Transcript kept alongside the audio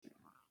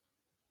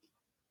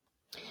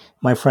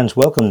My friends,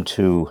 welcome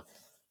to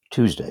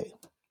Tuesday.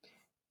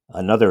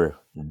 Another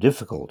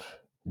difficult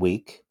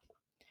week.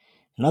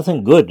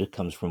 Nothing good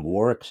comes from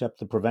war except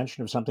the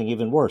prevention of something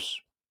even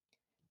worse.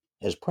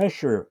 As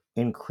pressure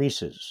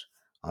increases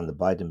on the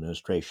Biden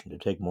administration to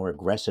take more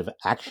aggressive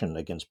action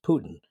against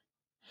Putin,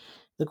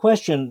 the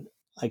question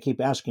I keep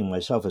asking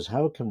myself is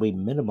how can we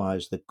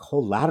minimize the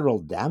collateral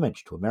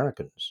damage to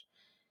Americans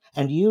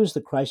and use the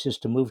crisis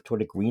to move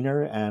toward a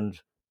greener and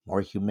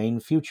more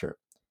humane future?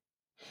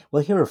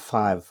 Well, here are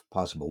five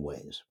possible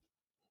ways.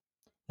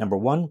 Number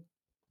one,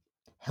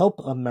 help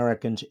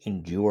Americans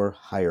endure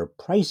higher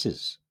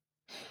prices.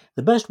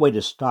 The best way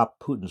to stop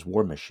Putin's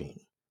war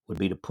machine would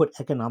be to put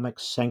economic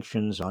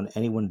sanctions on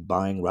anyone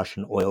buying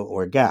Russian oil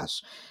or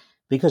gas,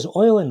 because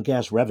oil and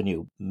gas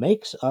revenue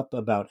makes up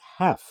about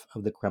half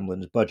of the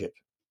Kremlin's budget.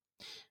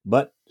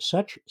 But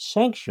such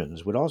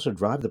sanctions would also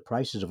drive the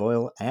prices of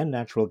oil and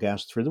natural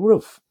gas through the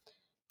roof.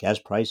 Gas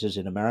prices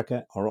in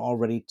America are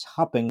already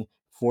topping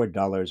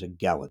 $4 a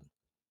gallon.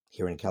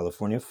 Here in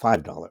California,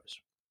 $5.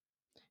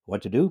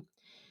 What to do?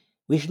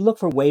 We should look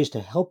for ways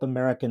to help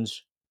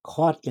Americans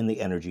caught in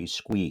the energy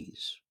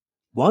squeeze.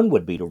 One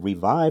would be to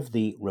revive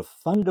the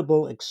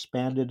refundable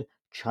expanded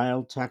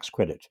child tax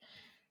credit,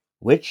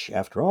 which,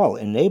 after all,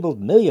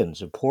 enabled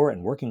millions of poor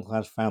and working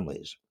class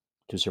families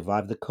to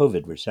survive the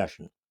COVID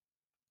recession.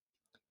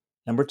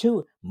 Number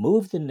two,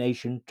 move the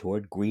nation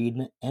toward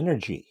green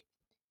energy.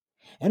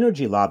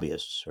 Energy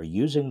lobbyists are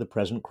using the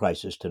present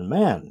crisis to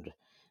demand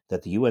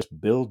that the U.S.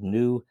 build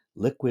new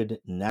liquid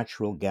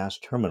natural gas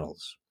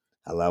terminals,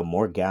 allow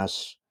more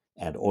gas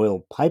and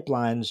oil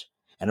pipelines,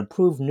 and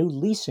approve new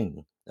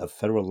leasing of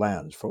federal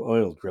lands for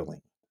oil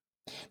drilling.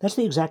 That's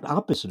the exact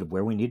opposite of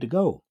where we need to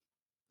go.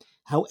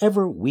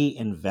 However, we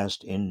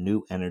invest in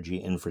new energy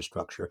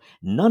infrastructure,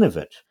 none of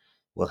it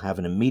will have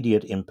an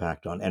immediate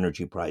impact on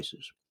energy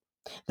prices.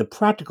 The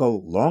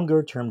practical,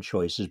 longer term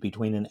choice is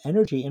between an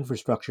energy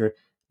infrastructure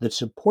that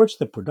supports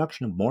the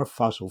production of more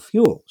fossil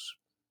fuels,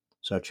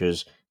 such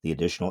as the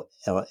additional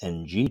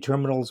LNG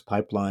terminals,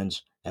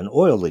 pipelines, and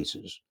oil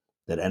leases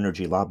that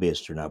energy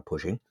lobbyists are now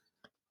pushing,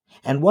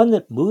 and one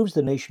that moves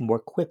the nation more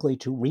quickly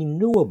to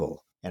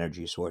renewable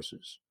energy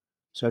sources,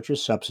 such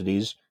as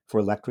subsidies for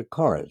electric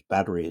cars,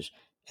 batteries,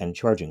 and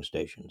charging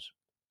stations.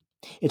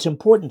 It's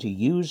important to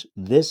use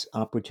this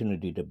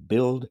opportunity to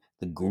build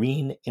the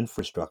green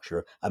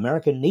infrastructure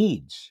America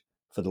needs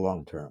for the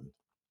long term.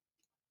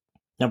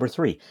 Number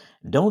three,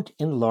 don't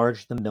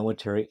enlarge the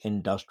military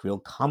industrial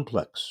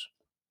complex.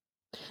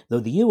 Though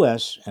the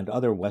U.S. and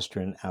other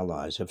Western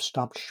allies have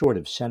stopped short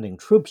of sending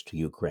troops to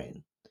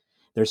Ukraine,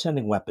 they're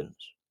sending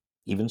weapons.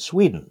 Even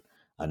Sweden,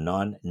 a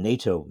non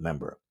NATO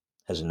member,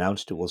 has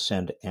announced it will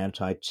send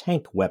anti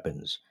tank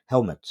weapons,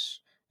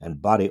 helmets,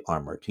 and body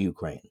armor to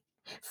Ukraine.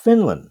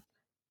 Finland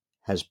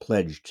has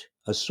pledged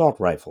assault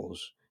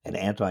rifles and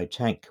anti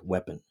tank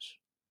weapons.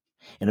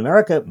 In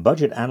America,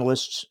 budget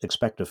analysts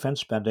expect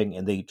defense spending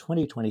in the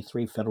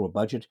 2023 federal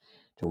budget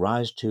to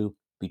rise to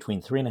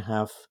between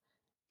 3.5%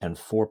 and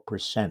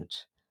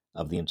 4%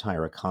 of the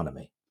entire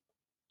economy.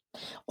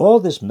 All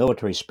this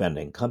military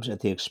spending comes at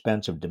the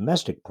expense of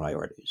domestic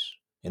priorities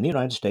in the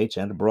United States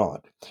and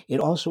abroad. It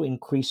also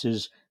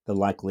increases the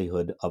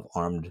likelihood of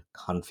armed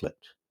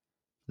conflict.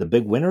 The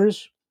big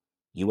winners?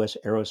 U.S.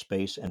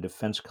 aerospace and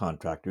defense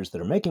contractors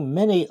that are making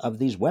many of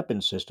these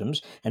weapon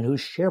systems and whose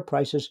share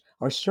prices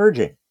are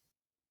surging.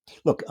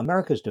 Look,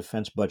 America's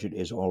defense budget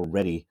is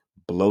already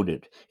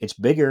bloated. It's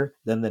bigger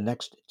than the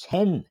next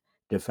 10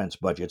 defense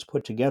budgets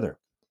put together.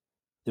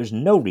 There's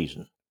no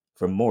reason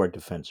for more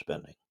defense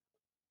spending.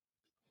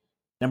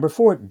 Number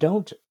four,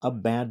 don't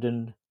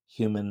abandon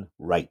human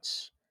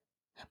rights.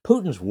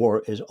 Putin's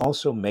war is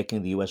also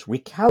making the U.S.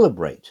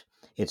 recalibrate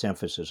its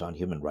emphasis on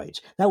human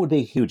rights. That would be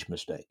a huge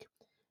mistake.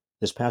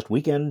 This past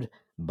weekend,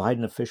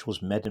 Biden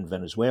officials met in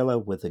Venezuela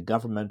with the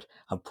government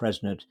of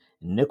President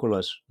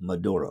Nicolas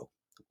Maduro.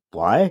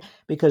 Why?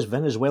 Because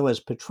Venezuela's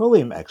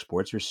petroleum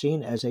exports are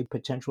seen as a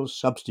potential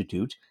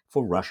substitute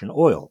for Russian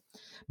oil.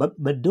 But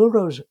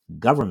Maduro's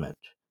government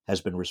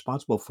has been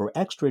responsible for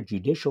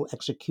extrajudicial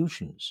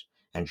executions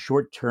and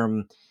short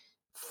term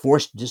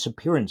forced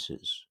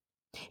disappearances.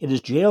 It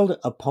has jailed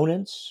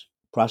opponents,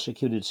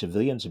 prosecuted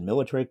civilians in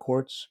military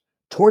courts,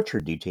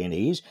 tortured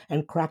detainees,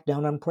 and cracked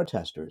down on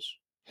protesters.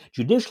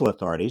 Judicial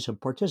authorities have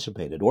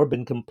participated or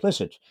been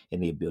complicit in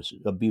the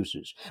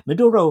abuses.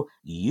 Maduro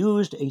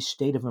used a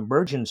state of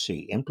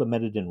emergency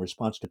implemented in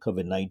response to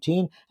COVID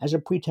 19 as a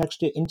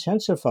pretext to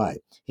intensify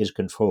his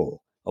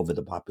control over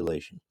the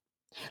population.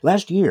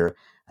 Last year,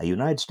 a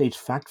United States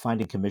fact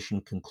finding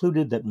commission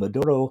concluded that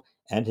Maduro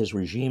and his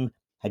regime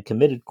had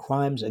committed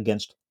crimes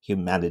against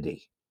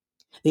humanity.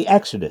 The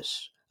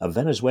exodus of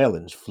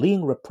Venezuelans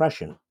fleeing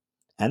repression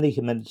and the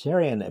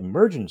humanitarian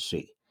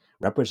emergency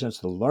represents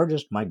the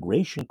largest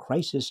migration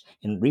crisis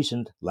in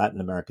recent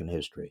Latin American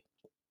history.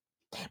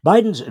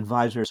 Biden's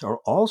advisors are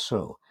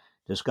also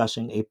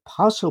discussing a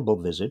possible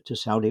visit to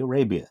Saudi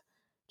Arabia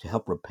to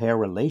help repair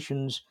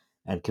relations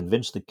and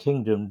convince the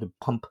kingdom to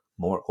pump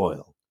more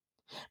oil.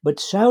 But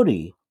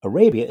Saudi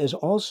Arabia is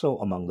also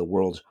among the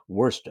world's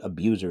worst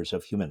abusers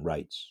of human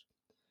rights.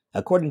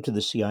 According to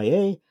the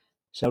CIA,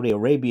 Saudi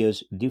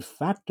Arabia's de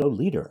facto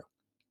leader,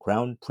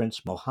 Crown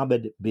Prince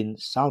Mohammed bin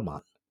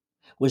Salman,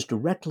 was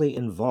directly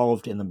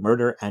involved in the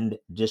murder and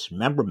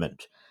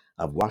dismemberment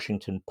of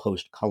Washington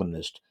Post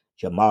columnist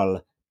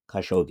Jamal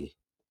Khashoggi.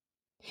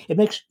 It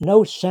makes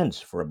no sense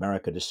for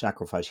America to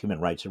sacrifice human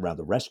rights around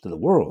the rest of the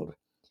world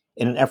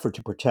in an effort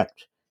to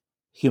protect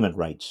human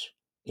rights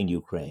in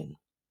Ukraine.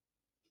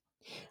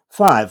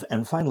 5,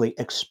 and finally,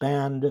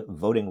 expand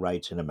voting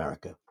rights in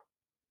America.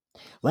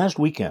 Last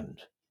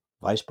weekend,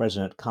 Vice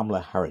President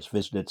Kamala Harris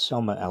visited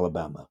Selma,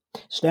 Alabama,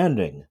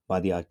 standing by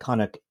the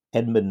iconic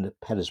Edmund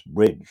Pettus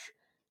Bridge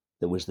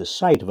that was the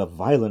site of a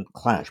violent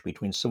clash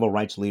between civil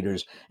rights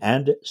leaders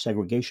and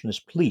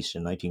segregationist police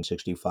in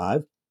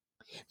 1965.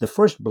 The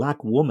first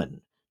black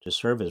woman to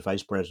serve as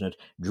vice president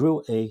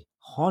drew a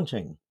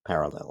haunting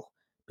parallel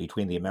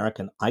between the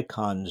American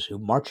icons who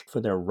marched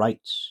for their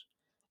rights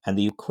and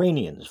the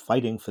Ukrainians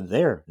fighting for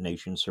their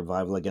nation's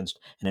survival against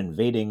an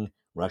invading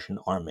Russian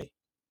army.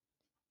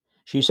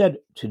 She said,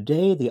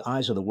 "Today the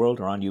eyes of the world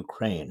are on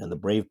Ukraine and the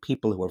brave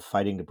people who are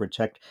fighting to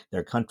protect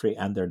their country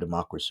and their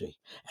democracy.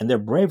 And their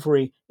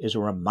bravery is a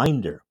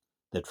reminder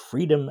that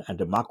freedom and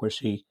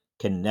democracy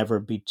can never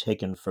be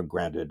taken for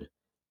granted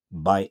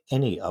by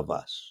any of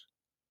us."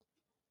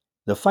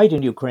 The fight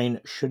in Ukraine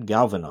should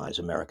galvanize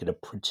America to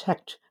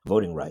protect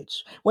voting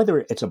rights, whether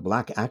it's a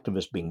black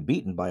activist being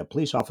beaten by a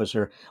police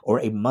officer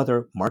or a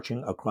mother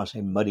marching across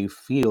a muddy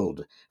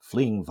field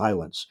fleeing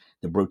violence.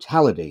 The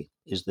brutality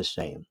is the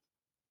same.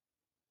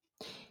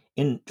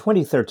 In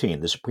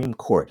 2013, the Supreme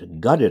Court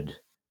gutted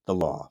the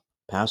law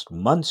passed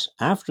months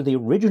after the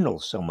original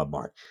Selma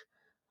March,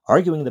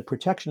 arguing that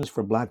protections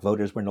for black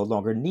voters were no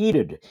longer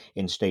needed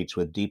in states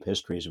with deep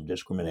histories of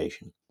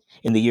discrimination.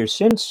 In the years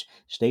since,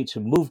 states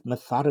have moved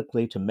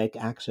methodically to make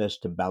access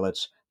to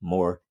ballots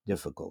more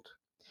difficult.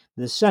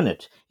 The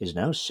Senate is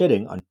now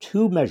sitting on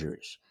two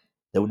measures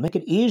that would make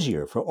it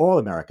easier for all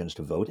Americans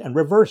to vote and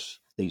reverse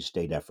these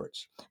state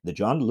efforts: the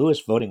John Lewis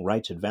Voting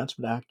Rights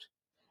Advancement Act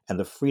and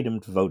the Freedom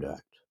to Vote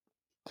Act.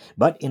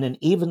 But in an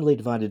evenly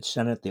divided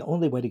Senate, the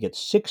only way to get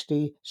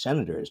 60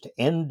 senators to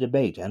end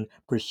debate and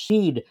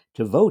proceed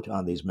to vote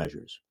on these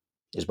measures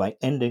is by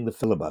ending the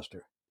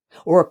filibuster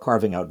or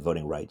carving out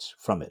voting rights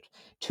from it.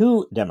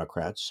 Two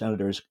Democrats,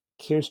 Senators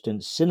Kirsten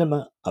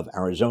Sinema of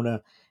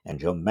Arizona and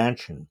Joe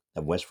Manchin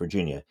of West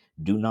Virginia,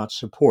 do not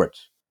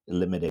support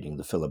eliminating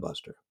the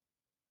filibuster.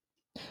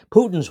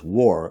 Putin's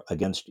war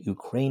against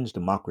Ukraine's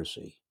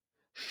democracy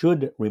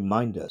should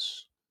remind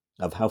us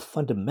of how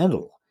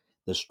fundamental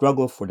the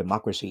struggle for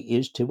democracy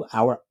is to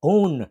our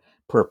own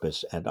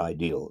purpose and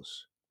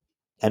ideals,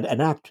 and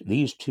enact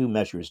these two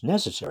measures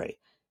necessary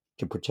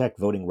to protect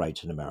voting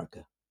rights in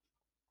America.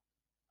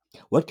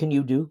 What can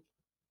you do?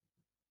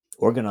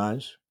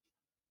 Organize,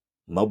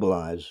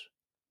 mobilize,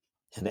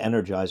 and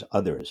energize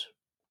others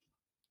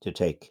to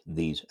take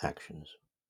these actions.